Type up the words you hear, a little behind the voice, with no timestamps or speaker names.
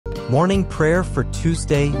Morning Prayer for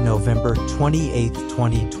Tuesday, November 28,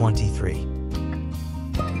 2023.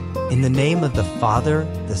 In the name of the Father,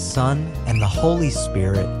 the Son, and the Holy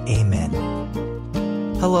Spirit, Amen.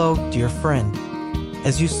 Hello, dear friend.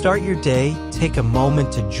 As you start your day, take a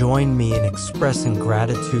moment to join me in expressing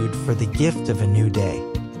gratitude for the gift of a new day.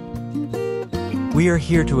 We are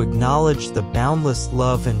here to acknowledge the boundless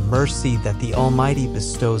love and mercy that the Almighty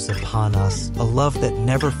bestows upon us, a love that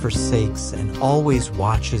never forsakes and always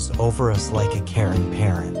watches over us like a caring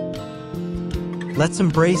parent. Let's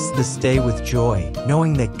embrace this day with joy,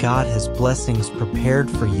 knowing that God has blessings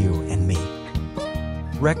prepared for you and me.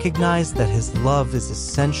 Recognize that His love is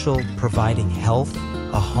essential, providing health,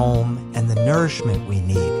 a home, and the nourishment we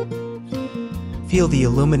need. Feel the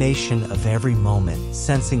illumination of every moment,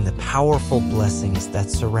 sensing the powerful blessings that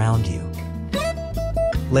surround you.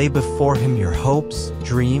 Lay before Him your hopes,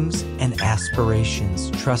 dreams, and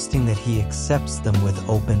aspirations, trusting that He accepts them with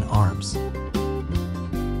open arms.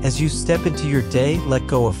 As you step into your day, let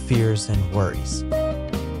go of fears and worries.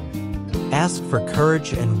 Ask for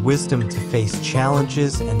courage and wisdom to face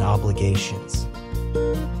challenges and obligations.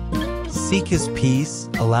 Seek His peace,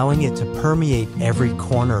 allowing it to permeate every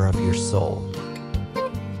corner of your soul.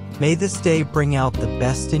 May this day bring out the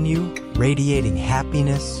best in you, radiating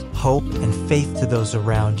happiness, hope, and faith to those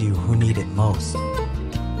around you who need it most.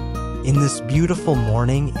 In this beautiful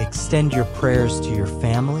morning, extend your prayers to your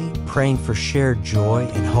family, praying for shared joy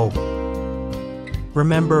and hope.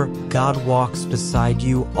 Remember, God walks beside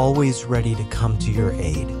you, always ready to come to your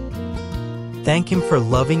aid. Thank Him for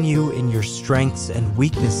loving you in your strengths and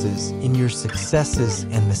weaknesses, in your successes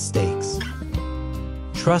and mistakes.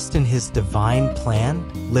 Trust in His divine plan,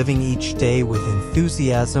 living each day with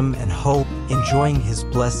enthusiasm and hope, enjoying His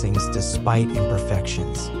blessings despite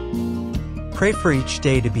imperfections. Pray for each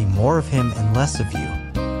day to be more of Him and less of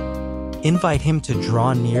you. Invite Him to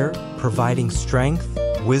draw near, providing strength,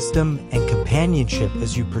 wisdom, and companionship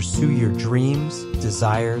as you pursue your dreams,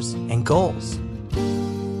 desires, and goals.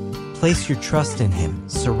 Place your trust in Him,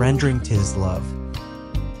 surrendering to His love.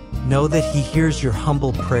 Know that He hears your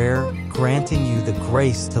humble prayer, granting you the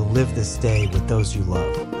grace to live this day with those you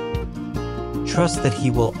love. Trust that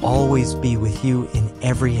He will always be with you in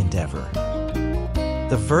every endeavor.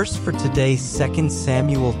 The verse for today, 2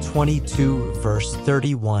 Samuel 22, verse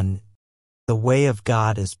 31. The way of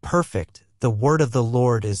God is perfect, the word of the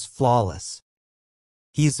Lord is flawless.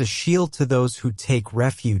 He is a shield to those who take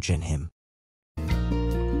refuge in Him.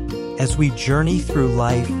 As we journey through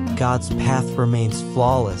life, God's path remains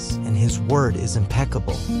flawless and His word is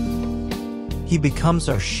impeccable. He becomes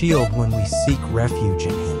our shield when we seek refuge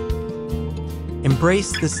in Him.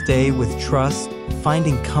 Embrace this day with trust,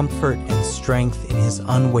 finding comfort and strength in His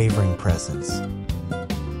unwavering presence.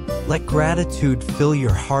 Let gratitude fill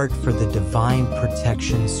your heart for the divine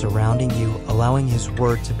protection surrounding you, allowing His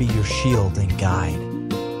word to be your shield and guide.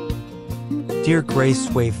 Dear Grace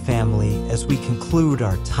Wave family, as we conclude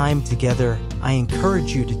our time together, I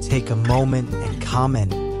encourage you to take a moment and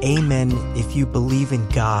comment Amen if you believe in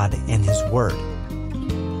God and His Word.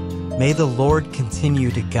 May the Lord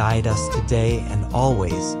continue to guide us today and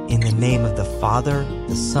always, in the name of the Father,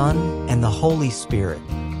 the Son, and the Holy Spirit.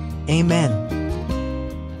 Amen.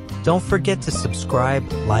 Don't forget to subscribe,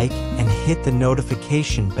 like, and hit the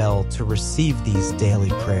notification bell to receive these daily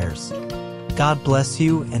prayers. God bless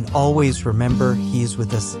you, and always remember He is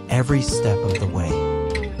with us every step of the way.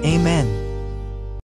 Amen.